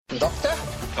Doctor?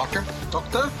 Doctor?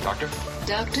 Doctor? Doctor?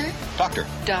 Doctor? Doctor?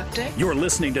 Doctor? You're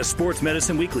listening to Sports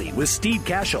Medicine Weekly with Steve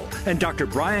Cashel and Dr.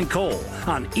 Brian Cole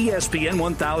on ESPN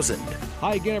 1000.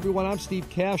 Hi again, everyone. I'm Steve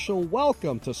Cashel.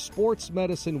 Welcome to Sports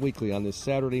Medicine Weekly on this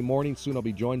Saturday morning. Soon I'll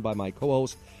be joined by my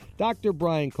co-host, Dr.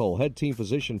 Brian Cole, head team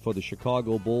physician for the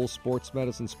Chicago Bulls, sports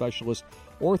medicine specialist,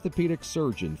 orthopedic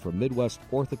surgeon from Midwest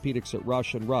Orthopedics at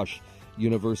Rush & Rush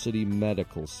University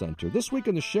Medical Center. This week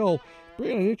on the show,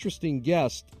 bringing an interesting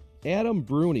guest, Adam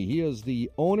Bruni. He is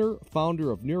the owner, founder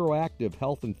of Neuroactive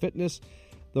Health and Fitness.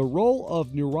 The role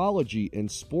of neurology in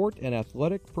sport and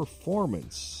athletic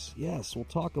performance. Yes, we'll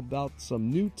talk about some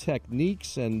new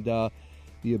techniques and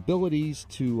the abilities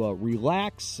to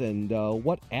relax and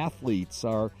what athletes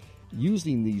are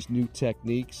using these new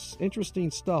techniques.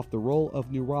 Interesting stuff, the role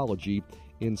of neurology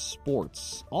in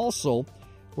sports. Also,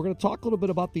 we're going to talk a little bit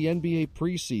about the NBA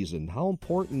preseason. How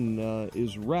important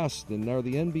is rest, and are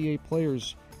the NBA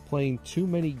players playing too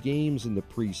many games in the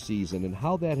preseason, and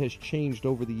how that has changed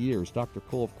over the years. Dr.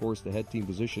 Cole, of course, the head team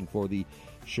physician for the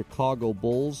Chicago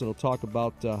Bulls, and he'll talk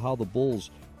about how the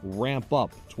Bulls ramp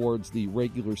up towards the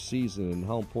regular season and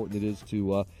how important it is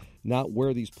to not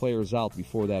wear these players out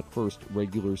before that first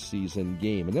regular season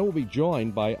game. And then we'll be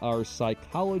joined by our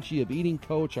psychology of eating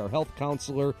coach, our health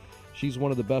counselor. She's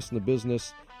one of the best in the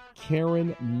business,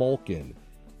 Karen Malkin.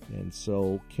 And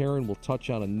so Karen will touch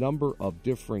on a number of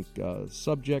different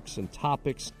subjects and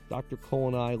topics. Dr. Cole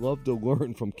and I love to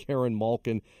learn from Karen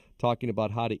Malkin, talking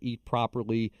about how to eat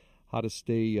properly, how to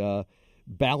stay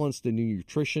balanced in your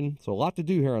nutrition. So a lot to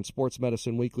do here on Sports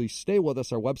Medicine Weekly. Stay with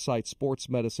us. Our website,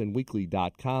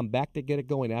 sportsmedicineweekly.com. Back to get it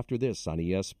going after this on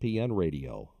ESPN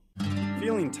Radio.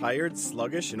 Feeling tired,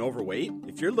 sluggish, and overweight?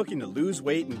 If you're looking to lose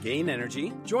weight and gain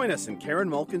energy, join us in Karen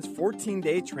Malkin's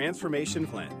 14-day transformation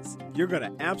cleanse. You're going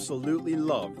to absolutely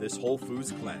love this Whole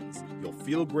Foods cleanse. You'll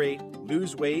feel great,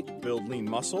 lose weight, build lean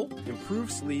muscle,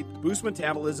 improve sleep, boost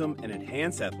metabolism, and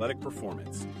enhance athletic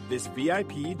performance. This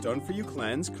VIP done-for-you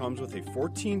cleanse comes with a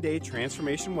 14-day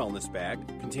transformation wellness bag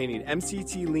containing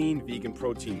MCT Lean Vegan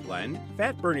Protein Blend,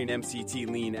 fat-burning MCT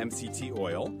Lean MCT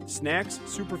Oil, snacks,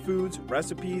 superfoods,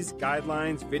 recipes, guidelines,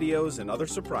 videos, and other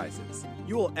surprises.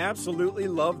 You will absolutely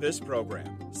love this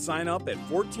program. Sign up at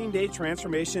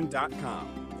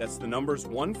 14daytransformation.com. That's the numbers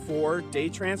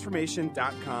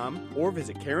 14daytransformation.com, or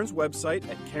visit Karen's website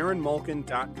at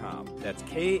KarenMalkin.com. That's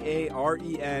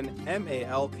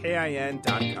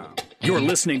KarenMalkin.com. You're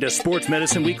listening to Sports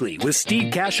Medicine Weekly with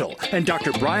Steve Cashel and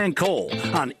Dr. Brian Cole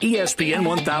on ESPN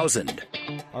 1000.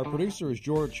 Our producer is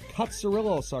George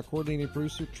Katsarillos. Our coordinating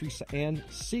producer, Teresa Ann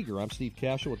Seeger. I'm Steve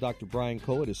Cashel with Dr. Brian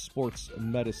Cole. It is Sports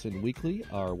Medicine Weekly.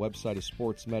 Our website is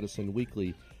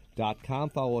sportsmedicineweekly.com.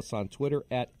 Follow us on Twitter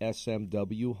at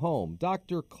SMW Home.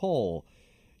 Dr. Cole,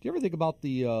 do you ever think about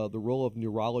the role of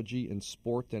neurology in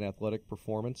sport and athletic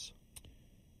performance?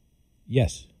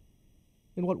 Yes.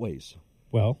 In what ways?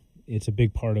 Well, it's a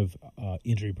big part of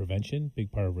injury prevention,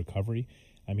 big part of recovery.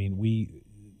 I mean,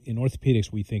 in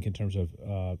orthopedics, we think in terms of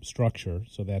structure.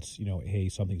 So that's, hey,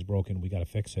 something's broken, we got to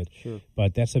fix it. Sure.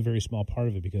 But that's a very small part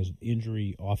of it, because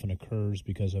injury often occurs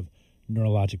because of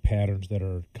neurologic patterns that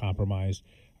are compromised,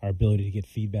 our ability to get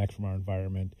feedback from our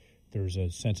environment. There's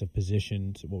a sense of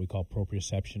position, what we call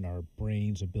proprioception, our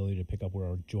brain's ability to pick up where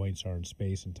our joints are in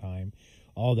space and time.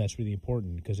 All that's really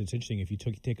important, because it's interesting. If you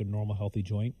take a normal, healthy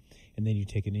joint and then you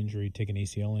take an injury, take an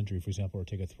ACL injury, for example, or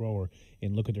take a thrower,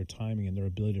 and look at their timing and their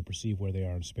ability to perceive where they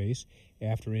are in space,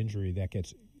 after injury, that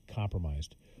gets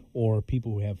compromised. Or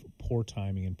people who have poor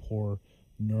timing and poor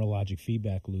neurologic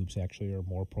feedback loops actually are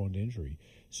more prone to injury.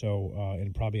 So, and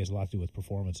it probably has a lot to do with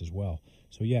performance as well.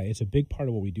 So, yeah, it's a big part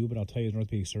of what we do, but I'll tell you, as an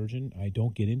orthopedic surgeon, I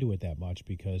don't get into it that much,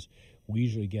 because we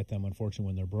usually get them, unfortunately,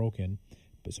 when they're broken.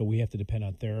 So we have to depend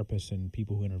on therapists and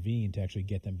people who intervene to actually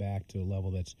get them back to a level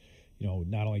that's,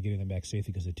 not only getting them back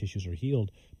safely because the tissues are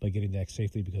healed, but getting back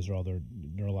safely because all their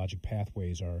neurologic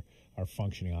pathways are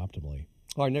functioning optimally.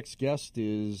 Our next guest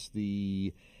is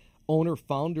the owner,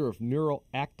 founder of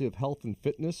Neuroactive Health and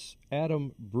Fitness,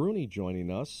 Adam Bruni, joining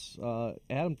us.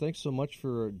 Adam, thanks so much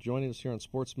for joining us here on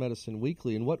Sports Medicine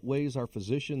Weekly. In what ways are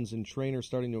physicians and trainers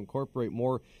starting to incorporate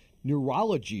more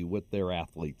neurology with their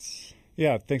athletes?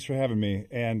 Yeah, thanks for having me.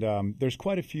 And there's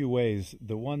quite a few ways.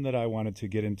 The one that I wanted to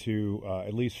get into,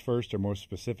 at least first or more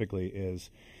specifically, is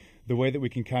the way that we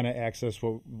can kind of access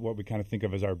what we kind of think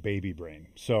of as our baby brain.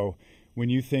 So when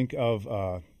you think of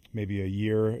maybe a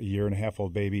year and a half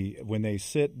old baby, when they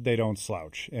sit, they don't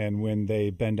slouch. And when they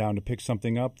bend down to pick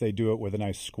something up, they do it with a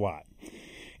nice squat.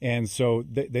 And so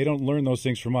they don't learn those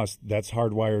things from us. That's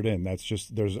hardwired in. That's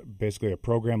just, there's basically a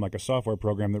program, like a software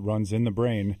program that runs in the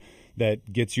brain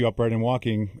that gets you upright and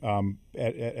walking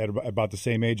at about the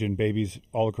same age in babies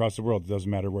all across the world. It doesn't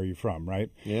matter where you're from, right?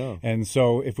 Yeah. And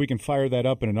so if we can fire that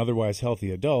up in an otherwise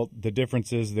healthy adult, the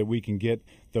difference is that we can get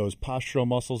those postural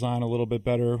muscles on a little bit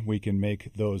better. We can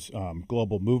make those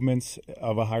global movements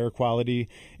of a higher quality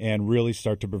and really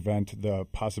start to prevent the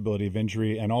possibility of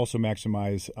injury and also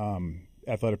maximize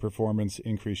athletic performance,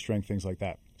 increase strength, things like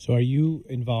that. So are you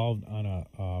involved on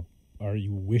are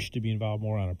you wish to be involved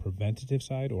more on a preventative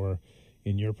side, or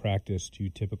in your practice do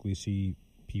you typically see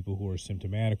people who are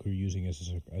symptomatic who are using it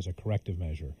as a corrective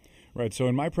measure? Right. So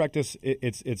in my practice,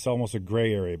 it's almost a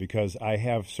gray area because I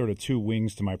have sort of two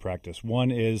wings to my practice.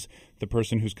 One is the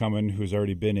person who's coming who's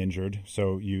already been injured.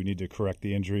 So you need to correct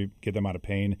the injury, get them out of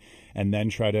pain, and then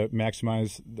try to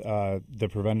maximize the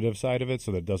preventative side of it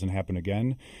so that it doesn't happen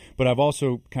again. But I've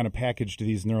also kind of packaged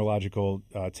these neurological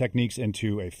techniques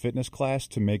into a fitness class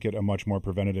to make it a much more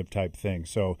preventative type thing.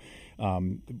 So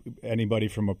anybody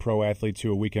from a pro athlete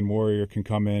to a weekend warrior can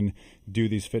come in, do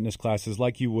these fitness classes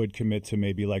like you would commit to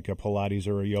maybe like a Pilates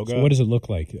or a yoga. So what does it look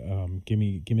like? Give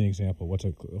me an example.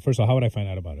 First of all, how would I find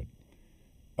out about it?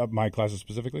 My classes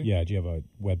specifically? Yeah, do you have a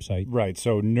website? Right,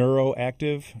 so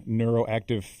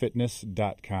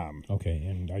neuroactivefitness.com. Okay,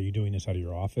 and are you doing this out of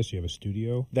your office? You have a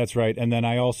studio? That's right, and then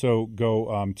I also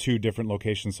go to different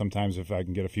locations sometimes if I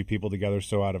can get a few people together,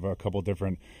 so out of a couple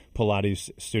different Pilates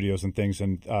studios and things,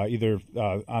 and either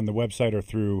on the website or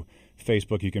through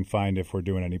Facebook you can find if we're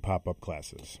doing any pop-up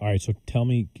classes. All right, so tell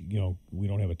me, we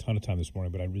don't have a ton of time this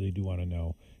morning, but I really do want to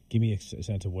know. Give me a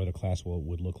sense of what a class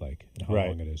would look like and how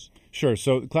long it is. Sure.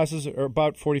 So classes are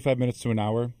about 45 minutes to an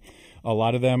hour. A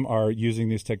lot of them are using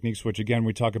these techniques, which, again,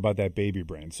 we talk about that baby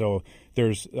brain. So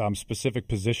there's specific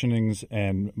positionings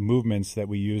and movements that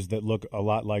we use that look a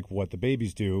lot like what the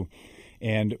babies do.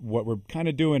 And what we're kind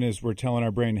of doing is we're telling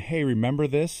our brain, hey, remember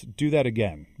this? Do that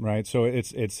again, right? So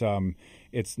it's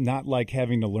not like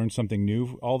having to learn something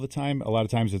new all the time. A lot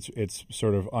of times it's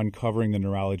sort of uncovering the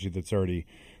neurology that's already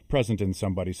present in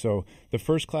somebody. So the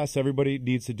first class everybody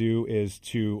needs to do is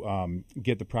to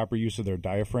get the proper use of their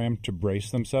diaphragm to brace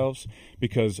themselves,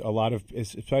 because a lot of,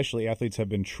 especially athletes, have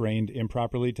been trained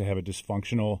improperly to have a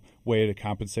dysfunctional way to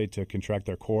compensate to contract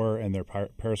their core and their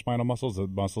paraspinal muscles, the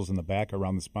muscles in the back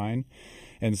around the spine.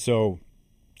 And so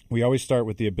we always start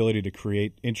with the ability to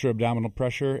create intra-abdominal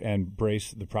pressure and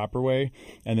brace the proper way.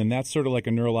 And then that's sort of like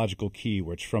a neurological key,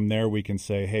 which from there we can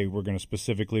say, hey, we're going to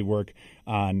specifically work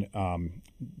on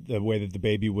the way that the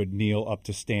baby would kneel up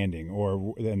to standing,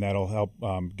 and that'll help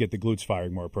get the glutes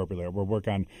firing more appropriately. Or we'll work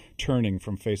on turning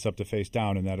from face up to face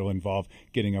down, and that'll involve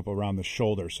getting up around the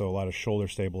shoulder, so a lot of shoulder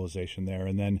stabilization there.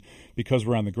 And then because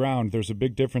we're on the ground, there's a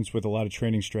big difference with a lot of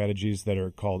training strategies that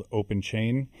are called open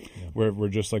chain, where we're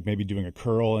just like maybe doing a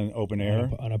curl in open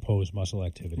air. Unopposed muscle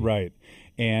activity. Right.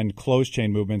 And closed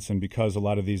chain movements, and because a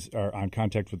lot of these are on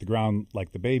contact with the ground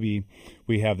like the baby,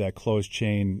 we have that closed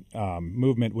chain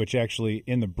movement, which actually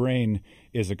in the brain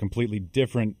is a completely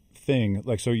different thing.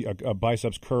 Like, so a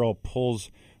biceps curl pulls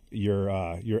your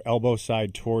elbow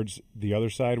side towards the other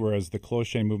side, whereas the closed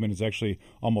chain movement is actually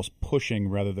almost pushing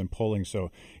rather than pulling.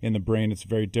 So in the brain, it's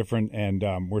very different, and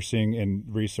we're seeing in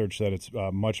research that it's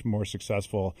much more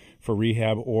successful for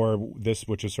rehab or this,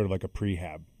 which is sort of like a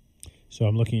prehab. So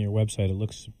I'm looking at your website. It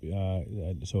looks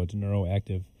so it's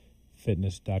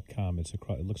neuroactivefitness.com. It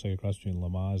looks like a cross between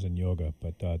Lamaze and yoga.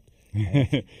 But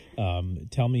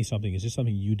tell me something. Is this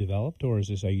something you developed, or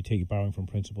are you borrowing from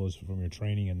principles from your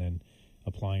training and then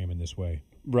applying them in this way?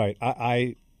 Right.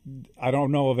 I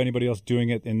don't know of anybody else doing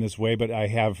it in this way, but I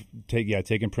have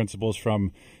taken principles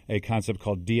from a concept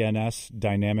called DNS,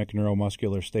 Dynamic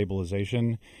Neuromuscular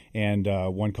Stabilization, and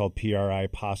one called PRI,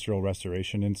 Postural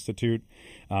Restoration Institute.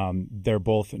 They're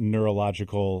both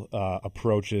neurological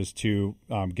approaches to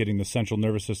getting the central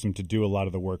nervous system to do a lot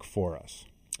of the work for us.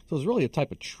 So it's really a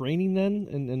type of training then?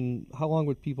 And how long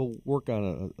would people work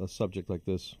on a subject like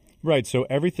this? Right. So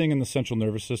everything in the central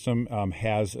nervous system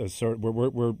has a sort.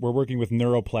 We're working with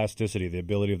neuroplasticity, the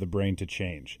ability of the brain to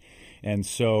change, and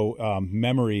so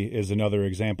memory is another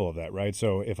example of that. Right.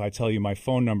 So if I tell you my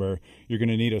phone number, you're going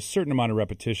to need a certain amount of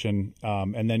repetition,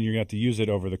 and then you're going to have to use it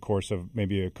over the course of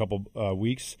maybe a couple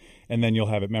weeks, and then you'll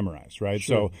have it memorized. Right.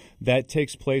 Sure. So that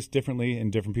takes place differently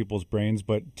in different people's brains,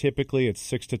 but typically it's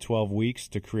 6 to 12 weeks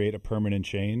to create a permanent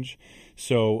change.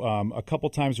 So a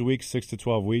couple times a week, 6 to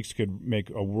 12 weeks could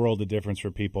make a world of difference for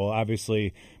people.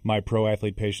 Obviously, my pro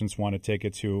athlete patients want to take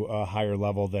it to a higher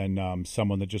level than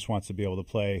someone that just wants to be able to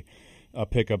play a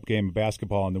pickup game of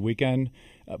basketball on the weekend.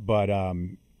 But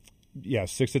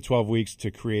 6 to 12 weeks to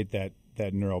create that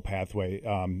that neural pathway,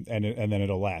 and then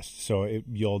it'll last. So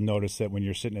you'll notice that when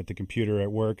you're sitting at the computer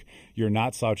at work, you're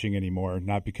not slouching anymore,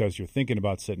 not because you're thinking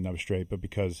about sitting up straight, but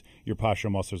because your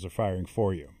postural muscles are firing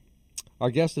for you. Our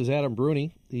guest is Adam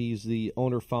Bruni. He's the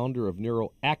owner-founder of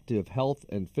NeuroActive Health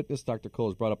and Fitness. Dr. Cole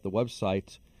has brought up the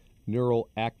website,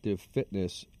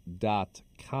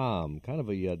 neuroactivefitness.com. Kind of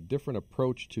a different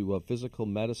approach to physical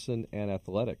medicine and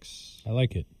athletics. I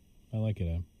like it,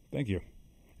 Adam. Thank you.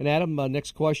 And Adam,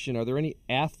 next question. Are there any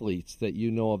athletes that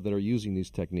you know of that are using these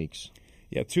techniques?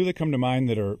 Yeah, two that come to mind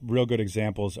that are real good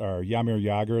examples are Jaromir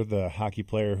Jagr, the hockey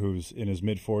player who's in his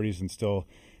mid-40s and still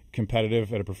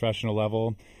competitive at a professional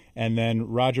level, and then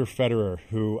Roger Federer,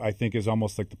 who I think is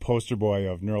almost like the poster boy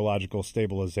of neurological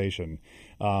stabilization.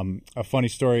 A funny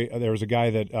story, there was a guy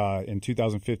that in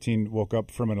 2015 woke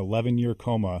up from an 11-year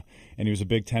coma, and he was a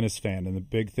big tennis fan, and the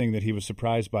big thing that he was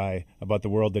surprised by about the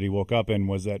world that he woke up in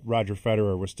was that Roger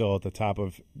Federer was still at the top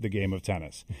of the game of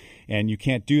tennis. And you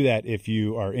can't do that if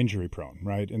you are injury prone,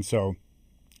 right? And so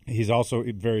he's also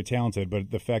very talented,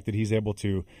 but the fact that he's able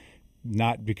to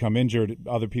not become injured,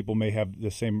 other people may have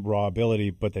the same raw ability,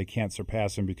 but they can't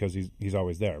surpass him because he's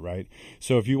always there, right?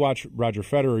 So if you watch Roger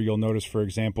Federer, you'll notice, for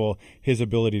example, his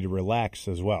ability to relax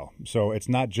as well. So it's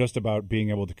not just about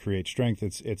being able to create strength.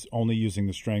 It's only using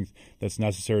the strength that's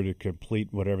necessary to complete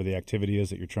whatever the activity is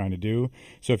that you're trying to do.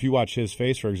 So if you watch his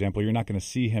face, for example, you're not going to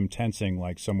see him tensing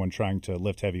like someone trying to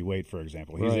lift heavy weight, for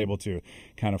example. He's able to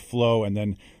kind of flow. And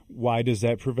then why does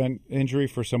that prevent injury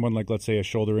for someone like, let's say, a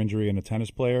shoulder injury in a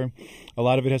tennis player? A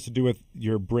lot of it has to do with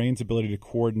your brain's ability to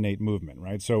coordinate movement,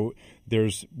 right? So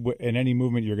in any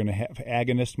movement, you're going to have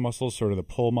agonist muscles, sort of the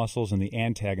pull muscles, and the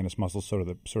antagonist muscles, sort of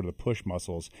the push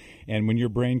muscles. And when your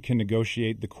brain can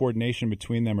negotiate the coordination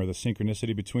between them or the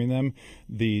synchronicity between them,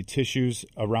 the tissues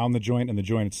around the joint and the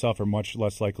joint itself are much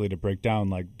less likely to break down,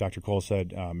 like Dr. Cole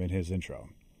said in his intro.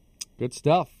 Good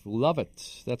stuff. Love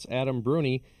it. That's Adam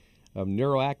Bruni of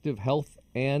NeuroActive Health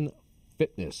and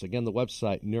Fitness. Again, the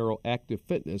website,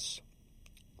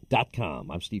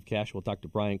 neuroactivefitness.com. I'm Steve Cashel with Dr.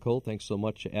 Brian Cole. Thanks so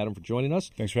much, Adam, for joining us.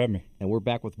 Thanks for having me. And we're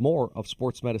back with more of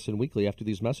Sports Medicine Weekly after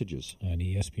these messages. On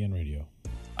ESPN Radio.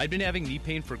 I'd been having knee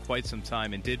pain for quite some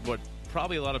time and did what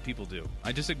probably a lot of people do.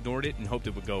 I just ignored it and hoped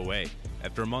it would go away.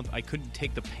 After a month, I couldn't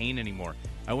take the pain anymore.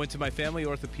 I went to my family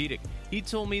orthopedic. He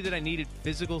told me that I needed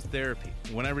physical therapy.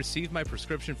 When I received my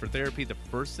prescription for therapy, the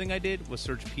first thing I did was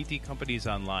search PT companies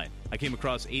online. I came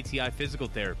across ATI Physical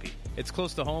Therapy. It's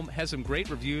close to home, has some great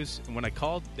reviews, and when I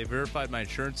called, they verified my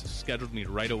insurance, scheduled me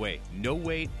right away. No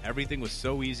wait, everything was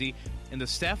so easy, and the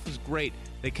staff was great.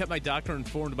 They kept my doctor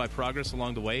informed of my progress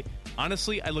along the way.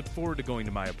 Honestly, I look forward to going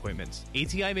to my appointments.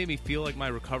 ATI made me feel like my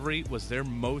recovery was their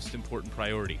most important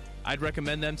priority. I'd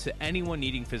recommend them to anyone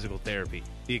needing physical therapy.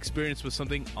 The experience was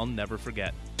something I'll never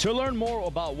forget. To learn more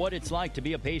about what it's like to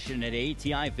be a patient at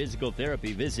ATI Physical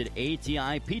Therapy, visit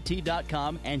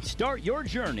ATIPT.com and start your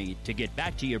journey to get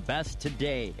back to your best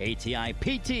today.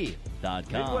 ATIPT.com.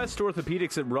 Midwest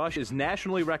Orthopedics at Rush is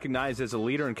nationally recognized as a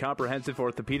leader in comprehensive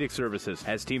orthopedic services.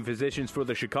 As team physicians for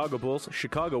the Chicago Bulls,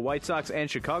 Chicago White Sox, and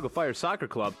Chicago Fire Soccer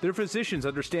Club, their physicians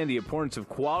understand the importance of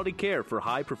quality care for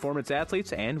high-performance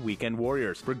athletes and weekend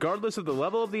warriors. Regardless of the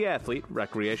level of the athlete,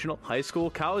 recreational, high school,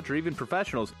 college, or even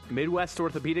professionals, Midwest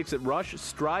Orthopedics at Rush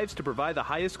strives to provide the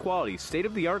highest quality,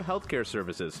 state-of-the-art healthcare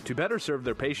services. To better serve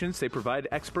their patients, they provide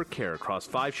expert care across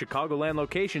 5 Chicagoland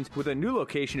locations with a new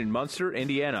location in Munster,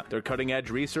 Indiana. Their cutting-edge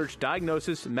research,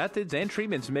 diagnosis, methods, and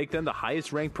treatments make them the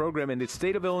highest-ranked program in the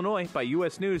state of Illinois by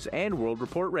U.S. News and World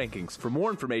Report rankings. For more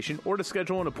information or to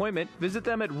schedule an appointment, visit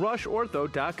them at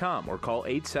rushortho.com or call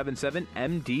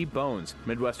 877-MD-BONES.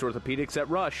 Midwest Orthopedics at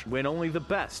Rush, when only the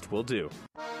best will do.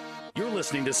 You're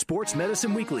listening to Sports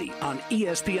Medicine Weekly on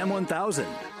ESPN 1000.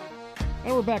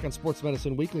 And we're back on Sports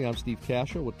Medicine Weekly. I'm Steve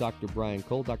Cashel with Dr. Brian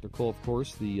Cole. Dr. Cole, of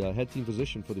course, the head team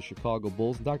physician for the Chicago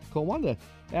Bulls. And Dr. Cole, I wanted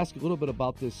to ask you a little bit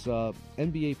about this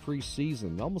NBA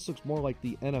preseason. It almost looks more like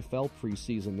the NFL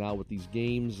preseason now with these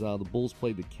games. The Bulls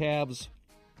played the Cavs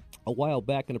a while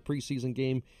back in a preseason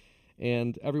game,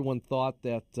 and everyone thought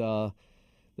that the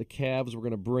Cavs were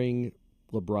going to bring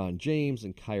LeBron James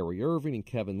and Kyrie Irving and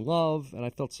Kevin Love, and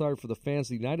I felt sorry for the fans of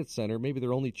the United Center. Maybe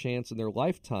their only chance in their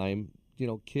lifetime,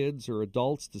 kids or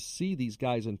adults, to see these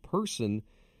guys in person,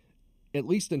 at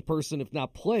least in person, if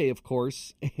not play, of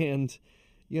course. And,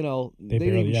 they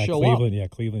didn't even show up.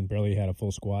 Cleveland barely had a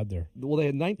full squad there. Well, they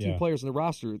had 19 players in the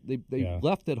roster. They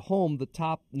left at home the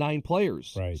top 9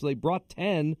 players. Right. So they brought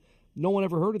 10. No one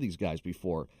ever heard of these guys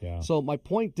before. Yeah. So my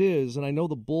point is, and I know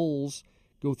the Bulls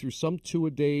go through some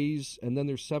two-a-days, and then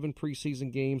there's 7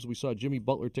 preseason games. We saw Jimmy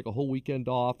Butler take a whole weekend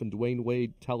off, and Dwayne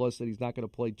Wade tell us that he's not going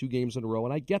to play 2 games in a row.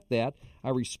 And I get that. I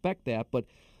respect that. But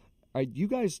you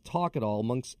guys talk at all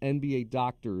amongst NBA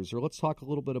doctors, or let's talk a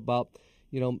little bit about,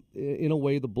 in a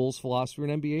way, the Bulls' philosophy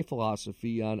and NBA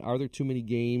philosophy on are there too many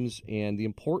games and the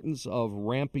importance of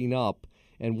ramping up,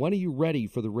 and when are you ready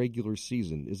for the regular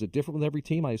season? Is it different with every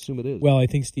team? I assume it is. Well, I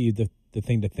think, Steve, the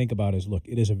thing to think about is, look,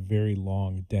 it is a very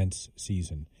long, dense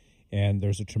season. And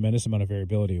there's a tremendous amount of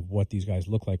variability of what these guys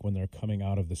look like when they're coming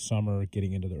out of the summer,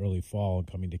 getting into the early fall, and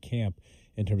coming to camp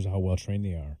in terms of how well-trained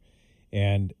they are.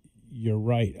 And you're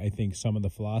right. I think some of the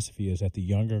philosophy is that the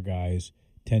younger guys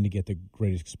tend to get the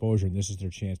greatest exposure, and this is their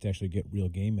chance to actually get real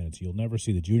game minutes. You'll never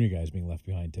see the junior guys being left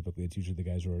behind. Typically, it's usually the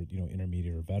guys who are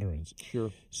intermediate or veterans.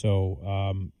 Sure.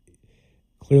 So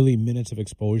clearly, minutes of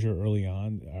exposure early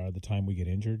on are the time we get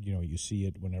injured. You see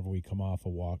it whenever we come off a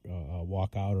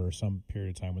walkout or some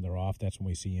period of time when they're off. That's when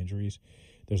we see injuries.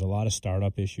 There's a lot of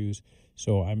startup issues.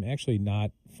 So I'm actually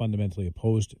not fundamentally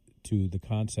opposed to the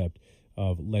concept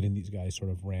of letting these guys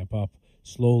sort of ramp up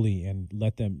slowly and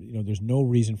let them, there's no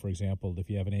reason, for example, if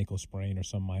you have an ankle sprain or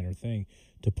some minor thing,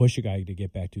 to push a guy to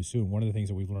get back too soon. One of the things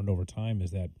that we've learned over time is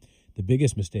that the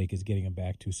biggest mistake is getting them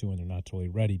back too soon when they're not totally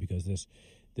ready, because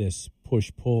this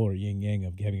push-pull or yin-yang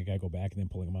of having a guy go back and then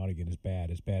pulling him out again is bad.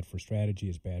 It's bad for strategy.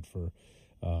 It's bad for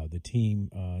the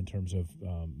team in terms of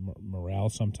morale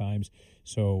sometimes.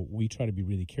 So we try to be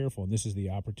really careful, and this is the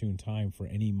opportune time for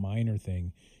any minor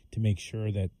thing to make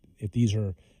sure that if these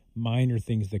are minor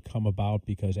things that come about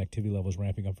because activity level is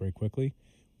ramping up very quickly,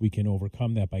 we can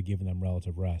overcome that by giving them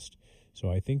relative rest. So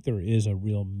I think there is a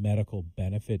real medical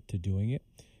benefit to doing it.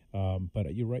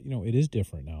 But you're right, it is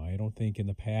different now. I don't think in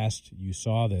the past you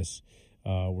saw this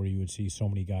where you would see so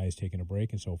many guys taking a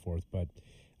break and so forth. But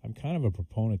I'm kind of a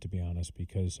proponent, to be honest,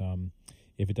 because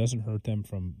if it doesn't hurt them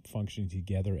from functioning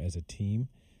together as a team,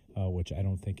 which I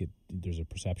don't think there's a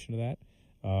perception of that,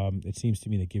 it seems to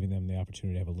me that giving them the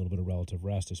opportunity to have a little bit of relative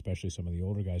rest, especially some of the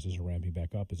older guys as they're ramping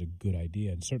back up, is a good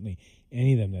idea. And certainly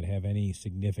any of them that have any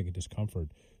significant discomfort,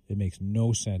 it makes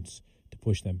no sense to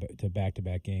push them to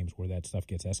back-to-back games where that stuff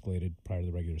gets escalated prior to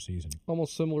the regular season.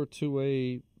 Almost similar to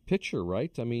a pitcher,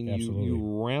 right? I mean, you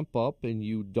ramp up and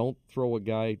you don't throw a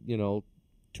guy,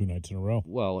 2 nights in a row.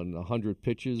 Well, and 100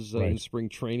 pitches in spring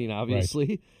training,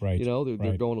 obviously. Right.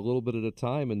 They're going a little bit at a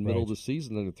time. In the middle of the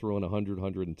season, then they're throwing 100,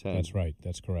 110. That's right.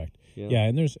 That's correct. Yeah,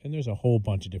 and there's a whole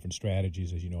bunch of different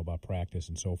strategies, as you know, about practice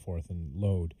and so forth and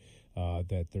load. I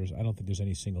don't think there's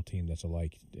any single team that's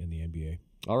alike in the NBA.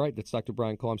 All right, that's Dr.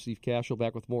 Brian Cole. I'm Steve Cashel,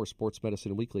 back with more Sports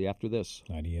Medicine Weekly after this.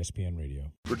 On ESPN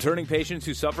Radio. Returning patients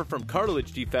who suffer from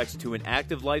cartilage defects to an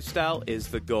active lifestyle is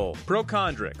the goal.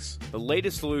 Prochondrix, the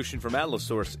latest solution from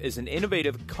Allosource, is an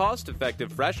innovative,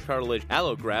 cost-effective fresh cartilage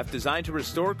allograft designed to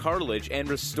restore cartilage and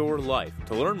restore life.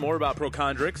 To learn more about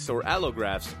Prochondrix or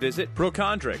allografts, visit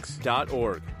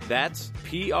prochondrix.org. That's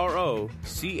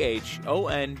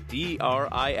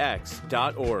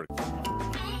prochondrix.org.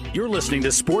 You're listening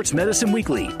to Sports Medicine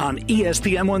Weekly on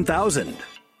ESPN 1000.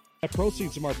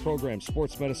 Proceeds from our program,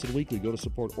 Sports Medicine Weekly, go to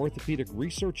support orthopedic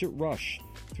research at Rush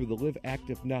through the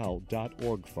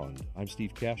liveactivenow.org fund. I'm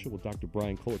Steve Cashel with Dr.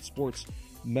 Brian Cole at Sports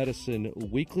Medicine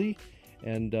Weekly.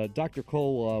 And Dr.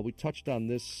 Cole, we touched on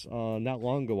this not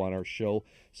long ago on our show,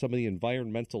 some of the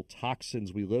environmental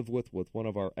toxins we live with one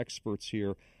of our experts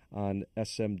here on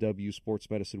SMW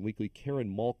Sports Medicine Weekly,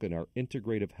 Karen Malkin, our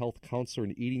integrative health counselor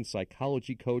and eating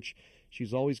psychology coach.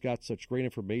 She's always got such great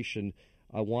information.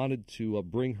 I wanted to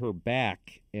bring her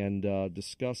back and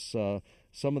discuss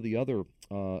some of the other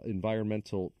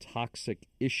environmental toxic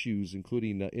issues,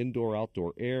 including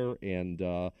indoor-outdoor air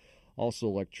and also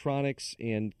electronics.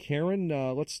 And Karen,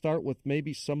 let's start with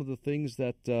maybe some of the things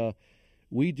that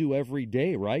we do every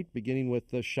day, right? Beginning with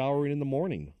showering in the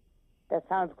morning. That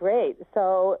sounds great.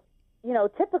 So,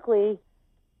 typically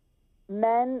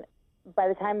men, by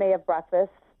the time they have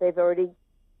breakfast, they've already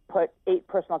put 8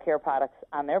 personal care products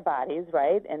on their bodies,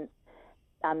 right, and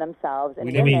on themselves. And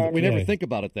we never think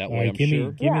about it that way. Right, give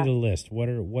me the list.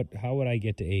 How would I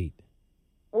get to 8?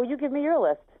 Well, you give me your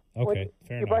list. Okay,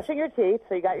 fair enough. You're brushing your teeth,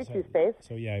 so you got your toothpaste.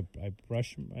 So I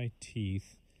brush my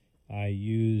teeth. I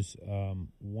use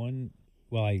one.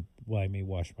 Well, I may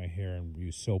wash my hair and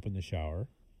use soap in the shower.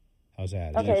 How's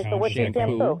that? Okay, so what's your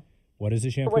shampoo? What is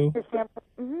the shampoo? So what's your shampoo?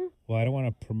 Mm-hmm. Well, I don't want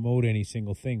to promote any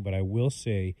single thing, but I will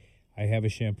say I have a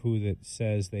shampoo that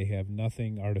says they have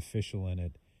nothing artificial in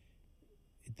it.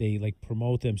 They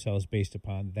promote themselves based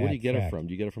upon that. Where do you get fact. it from?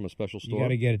 Do you get it from a special store? You got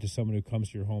to get it to someone who comes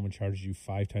to your home and charges you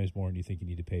 5 times more than you think you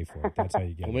need to pay for it. That's how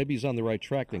you get it. Well, maybe he's on the right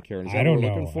track then, Karen. Is that I don't what we're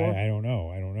know. looking for? I don't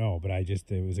know. But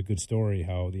it was a good story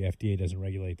how the FDA doesn't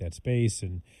regulate that space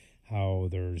and how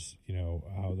there's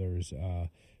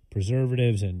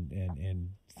preservatives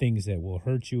and things that will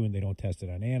hurt you, and they don't test it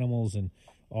on animals and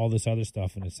all this other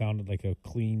stuff. And it sounded like a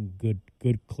clean, good,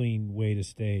 clean way to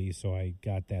stay. So I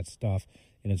got that stuff,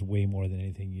 and it's way more than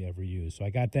anything you ever use. So I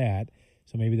got that.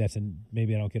 So maybe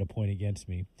maybe I don't get a point against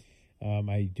me.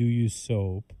 I do use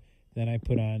soap. Then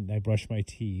I brush my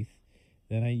teeth.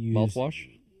 Then I use mouthwash.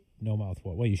 No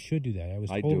mouthwash. Well, you should do that. I was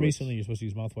told recently you're supposed to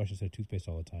use mouthwash instead of toothpaste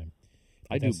all the time.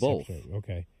 But I do both.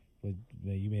 Okay. Well,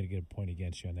 you made a good point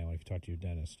against you on that one if you talk to your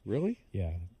dentist. Really?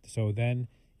 Yeah. So then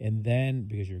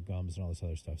because your gums and all this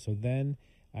other stuff. So then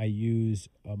I use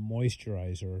a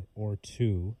moisturizer or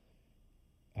two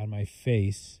on my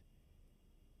face.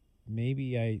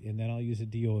 And then I'll use a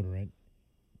deodorant.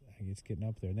 It's getting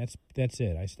up there, and that's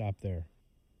it. I stop there.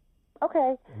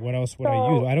 Okay. What else would I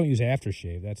use? I don't use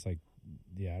aftershave. That's like,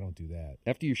 I don't do that.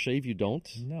 After you shave, you don't?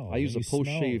 No. I use a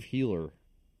post-shave healer.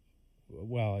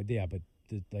 Well, yeah, but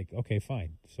okay,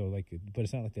 fine. So but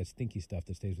it's not like that stinky stuff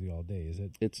that stays with you all day, is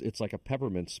it? It's like a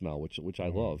peppermint smell, which I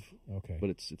love. Okay.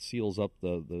 But it seals up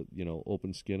the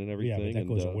open skin and everything. Yeah, but that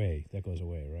goes away. That goes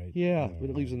away, right? Yeah, but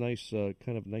it leaves a nice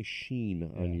kind of nice sheen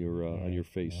on your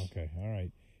face. Okay, all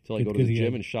right. Until I go to the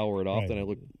gym and shower it off, then I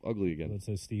look ugly again.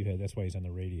 So Steve that's why he's on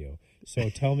the radio. So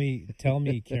tell me,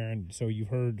 Karen. So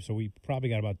we probably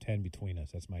got about 10 between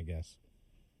us. That's my guess.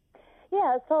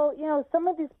 Yeah, so, some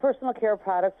of these personal care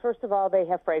products, first of all, they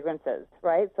have fragrances,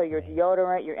 right? So your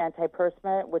deodorant, your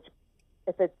antiperspirant, which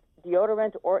if it's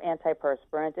deodorant or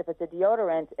antiperspirant, if it's a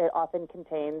deodorant, it often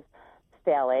contains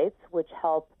phthalates, which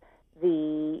help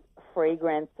the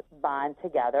fragrance bond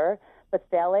together. But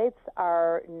phthalates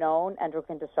are known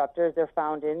endocrine disruptors. They're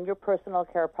found in your personal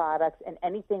care products and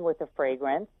anything with a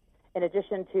fragrance, in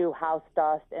addition to house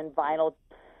dust and vinyl,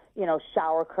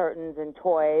 shower curtains and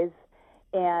toys.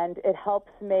 And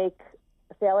phthalates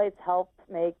help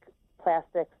make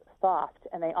plastics soft,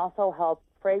 and they also help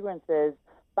fragrances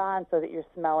bond so that you're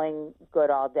smelling good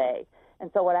all day.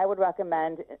 And so what I would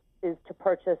recommend is to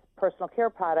purchase personal care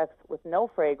products with no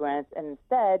fragrance and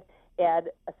instead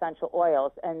add essential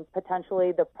oils. And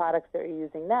potentially the products that you're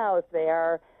using now, if they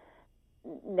are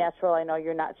natural, I know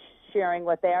you're not sharing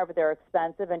what they are, but they're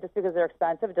expensive. And just because they're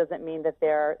expensive doesn't mean that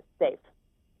they're safe.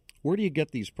 Where do you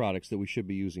get these products that we should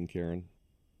be using, Karen?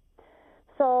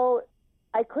 So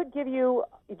I could give you,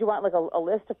 do you want like a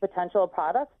list of potential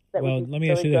products? That well, would be let me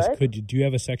really ask you this. good? Do you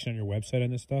have a section on your website on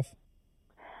this stuff?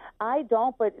 I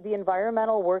don't, but the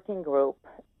Environmental Working Group,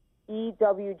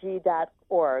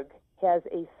 EWG.org, has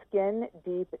a Skin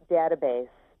Deep database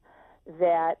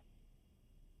that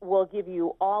will give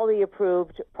you all the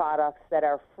approved products that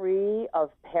are free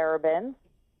of parabens,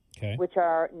 which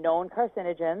are known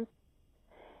carcinogens,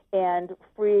 and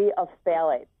free of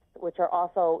phthalates, which are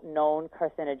also known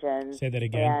carcinogens. Say that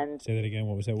again.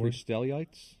 What was that word?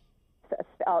 Phthalates?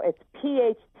 It's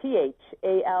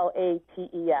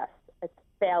PHTHALATES. It's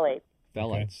phthalates.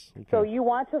 Phthalates. Okay. So you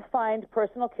want to find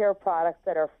personal care products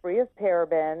that are free of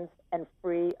parabens and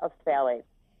free of phthalates.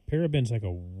 Parabens like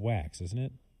a wax, isn't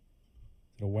it?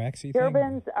 Is it a waxy thing?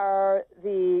 Parabens are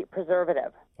the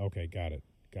preservative. Okay, got it.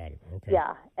 Okay.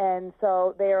 Yeah, and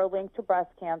so they are linked to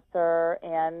breast cancer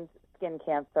and skin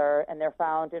cancer, and they're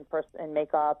found in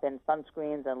makeup and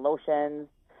sunscreens and lotions.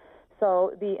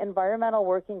 So the Environmental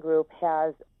Working Group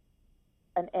has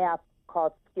an app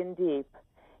called Skin Deep,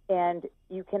 and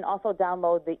you can also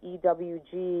download the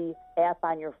EWG app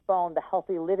on your phone, the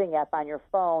Healthy Living app on your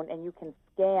phone, and you can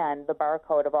scan the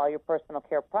barcode of all your personal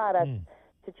care products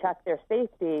to check their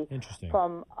safety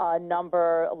from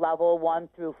number level 1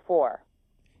 through 4,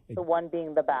 the 1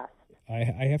 being the best.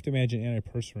 I have to imagine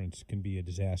antiperspirants can be a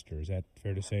disaster. Is that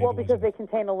fair to say? Well, because they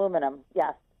contain aluminum,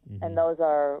 yes, and those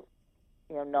are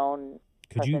known.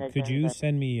 Could you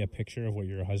send me a picture of what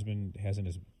your husband has in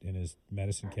his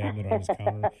medicine cabinet on his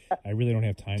counter? I really don't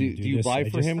have time to do this. Do you buy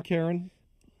for him, Karen?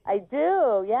 I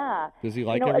do, yeah. Does he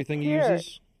like everything he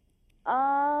uses?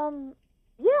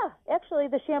 Yeah, actually,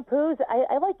 the shampoos,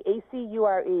 I like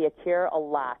ACURE, Acure, a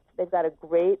lot. They've got a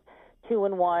great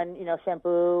 2-in-1,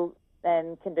 shampoo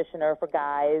and conditioner for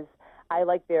guys. I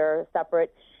like their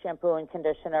separate shampoo and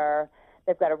conditioner.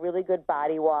 They've got a really good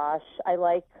body wash. I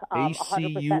like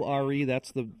ACURE,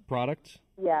 that's the product?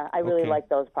 Yeah, I really like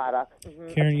those products.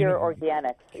 Karen, Pure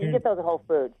organics. You can get those at Whole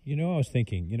Foods. I was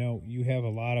thinking, you have a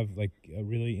lot of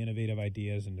really innovative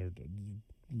ideas, and they're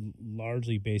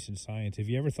largely based in science. Have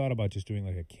you ever thought about just doing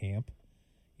like a camp?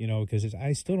 Because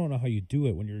I still don't know how you do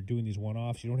it when you're doing these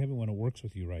one-offs. You don't have anyone who works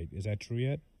with you, right? Is that true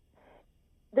yet?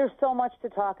 There's so much to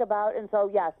talk about, and so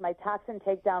yes, my toxin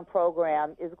takedown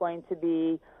program is going to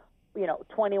be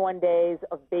 21 days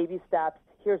of baby steps.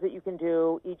 Here's what you can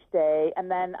do each day. And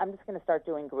then I'm just going to start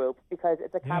doing groups because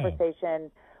it's a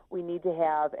conversation we need to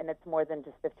have, and it's more than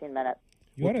just 15 minutes.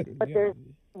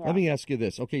 Let me ask you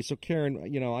this. Okay, so Karen,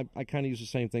 I kind of use the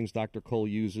same things Dr. Cole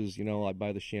uses. I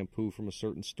buy the shampoo from a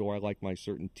certain store. I like my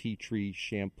certain tea tree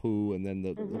shampoo, and then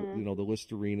the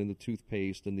Listerine and the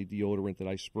toothpaste and the deodorant that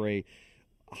I spray.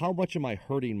 How much am I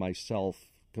hurting myself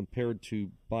compared to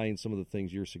buying some of the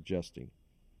things you're suggesting?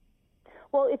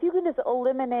 Well, if you can just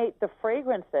eliminate the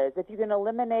fragrances, if you can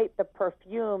eliminate the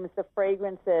perfumes, the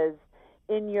fragrances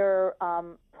in your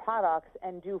products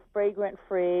and do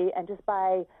fragrant-free and just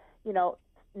buy, no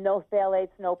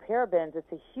phthalates, no parabens,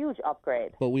 it's a huge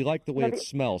upgrade. But we like the way it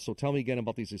smells, so tell me again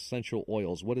about these essential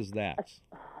oils. What is that?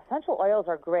 Essential oils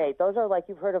are great. Those are like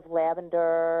you've heard of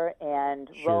lavender and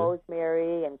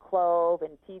rosemary and clove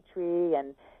and tea tree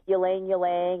and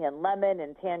ylang-ylang and lemon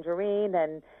and tangerine.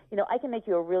 And, I can make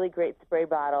you a really great spray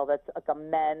bottle that's like a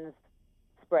men's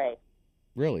spray.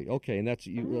 Really? Okay, and that's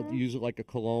you use it like a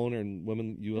cologne, and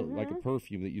women like a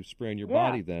perfume that you spray on your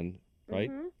body then,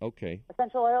 right? Okay.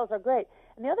 Essential oils are great.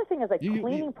 And the other thing is like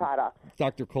cleaning products.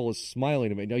 Dr. Cole is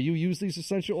smiling at me. Now, you use these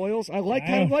essential oils? I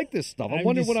like this stuff. I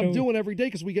wonder what I'm doing every day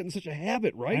because we get in such a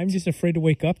habit, right? I'm just afraid to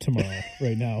wake up tomorrow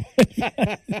right now.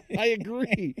 I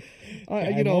agree.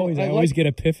 I always get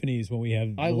epiphanies when we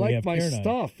have. I like my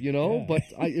stuff, but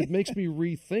it makes me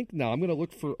rethink now. I'm going to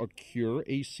look for Acure,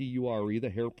 ACURE, the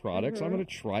hair products. I'm going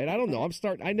to try it. I don't know.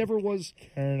 I never was.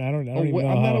 Karen, I don't even know.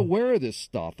 I'm not aware of this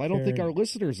stuff. I don't think our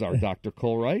listeners are, Dr.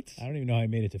 Cole, right? I don't even know how I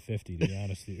made it to 50, to be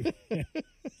honest with you.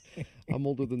 I'm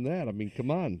older than that. I mean,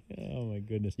 come on. Oh my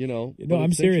goodness. No,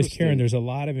 I'm serious, Karen. There's a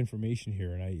lot of information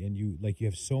here, and you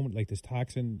have so much, like this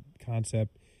toxin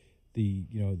concept, the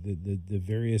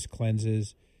various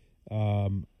cleanses.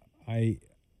 I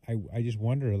just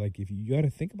wonder, like, if you got to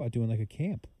think about doing like a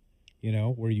camp,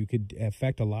 where you could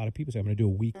affect a lot of people. So I'm going to do a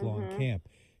week-long camp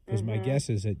because my guess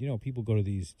is that people go to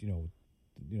these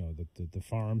the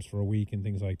farms for a week and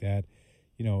things like that.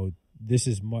 This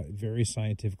is very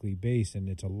scientifically based, and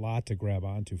it's a lot to grab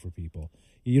onto for people.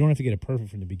 You don't have to get it perfect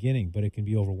from the beginning, but it can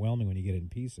be overwhelming when you get it in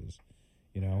pieces,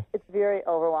 It's very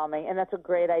overwhelming, and that's a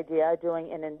great idea, doing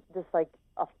it in just like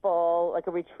a full, like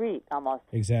a retreat almost.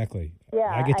 Exactly. Yeah.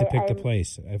 I get to pick the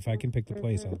place. If I can pick the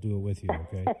place, I'll do it with you,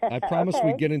 okay? I promise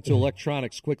we get into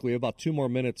electronics quickly. About 2 more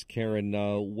minutes, Karen.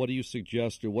 What do you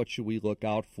suggest, or what should we look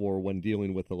out for when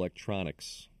dealing with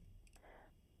electronics?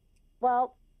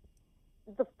 Well,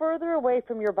 the further away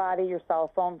from your body your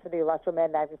cell phone for the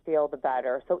electromagnetic field, the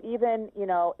better. So even,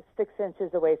 6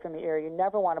 inches away from your ear, you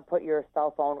never want to put your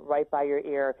cell phone right by your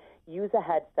ear. Use a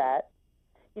headset.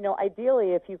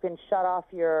 Ideally, if you can shut off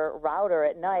your router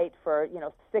at night for,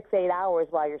 6-8 hours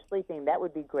while you're sleeping, that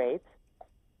would be great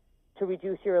to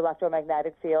reduce your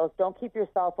electromagnetic fields. Don't keep your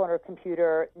cell phone or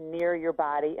computer near your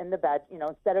body in the bed.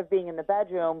 Instead of being in the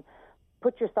bedroom,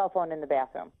 put your cell phone in the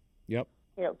bathroom. Yep.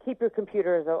 Keep your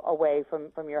computers away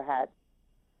from your head.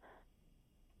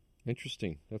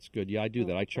 Interesting. That's good. Yeah, I do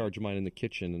that. I charge mine in the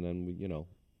kitchen, and then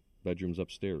bedroom's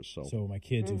upstairs. So my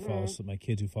kids who fall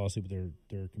asleep with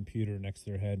their computer next to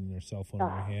their head and their cell phone in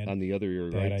their hand on the other ear,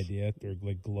 bad idea. They're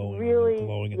like glowing. Really,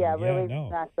 glowing. Really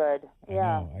not good.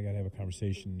 Yeah, I got to have a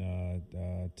conversation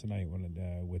tonight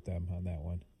with them on that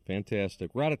one.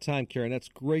 Fantastic. We're out of time, Karen. That's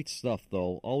great stuff,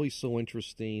 though. Always so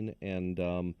interesting, and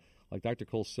like Dr.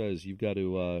 Cole says, you've got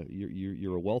to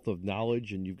you're a wealth of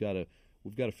knowledge, and we've got to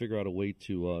figure out a way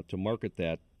to market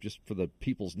that just for the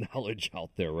people's knowledge out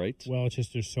there, right? Well, it's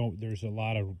just there's a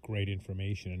lot of great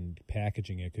information and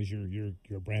packaging it because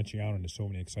you're branching out into so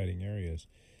many exciting areas.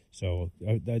 So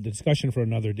the discussion for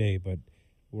another day, but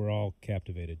we're all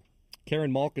captivated.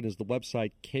 Karen Malkin is the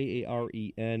website,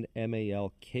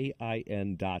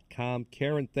 KarenMalkin.com.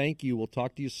 Karen, thank you. We'll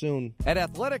talk to you soon. At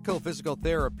Athletico Physical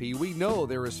Therapy, we know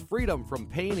there is freedom from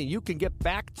pain, and you can get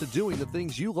back to doing the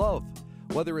things you love.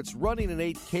 Whether it's running an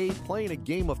 8K, playing a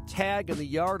game of tag in the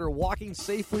yard, or walking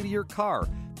safely to your car,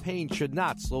 pain should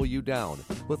not slow you down.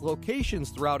 With locations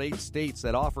throughout 8 states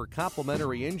that offer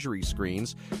complimentary injury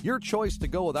screens, your choice to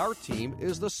go with our team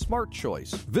is the smart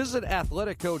choice. Visit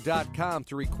Athletico.com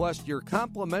to request your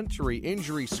complimentary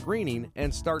injury screening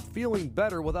and start feeling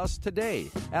better with us today.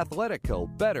 Athletico,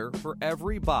 better for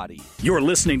everybody. You're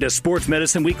listening to Sports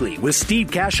Medicine Weekly with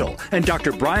Steve Cashel and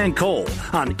Dr. Brian Cole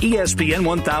on ESPN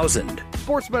 1000.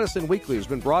 Sports Medicine Weekly has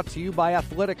been brought to you by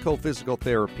Athletico Physical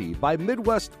Therapy, by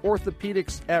Midwest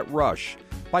Orthopedics at Rush,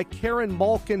 by Karen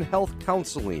Malkin Health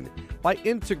Counseling, by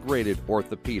Integrated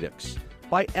Orthopedics,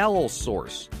 by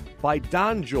Allosource, by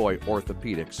Donjoy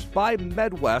Orthopedics, by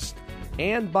MedWest,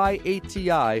 and by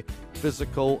ATI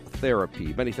Physical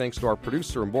Therapy. Many thanks to our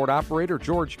producer and board operator,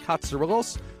 George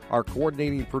Katsarilos. Our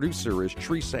coordinating producer is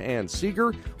Teresa Ann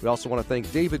Seeger. We also want to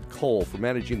thank David Cole for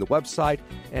managing the website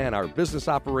and our business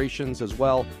operations, as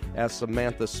well as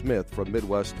Samantha Smith from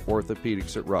Midwest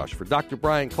Orthopedics at Rush. For Dr.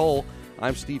 Brian Cole,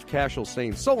 I'm Steve Cashel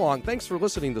saying so long. Thanks for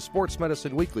listening to Sports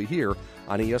Medicine Weekly here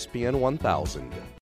on ESPN 1000.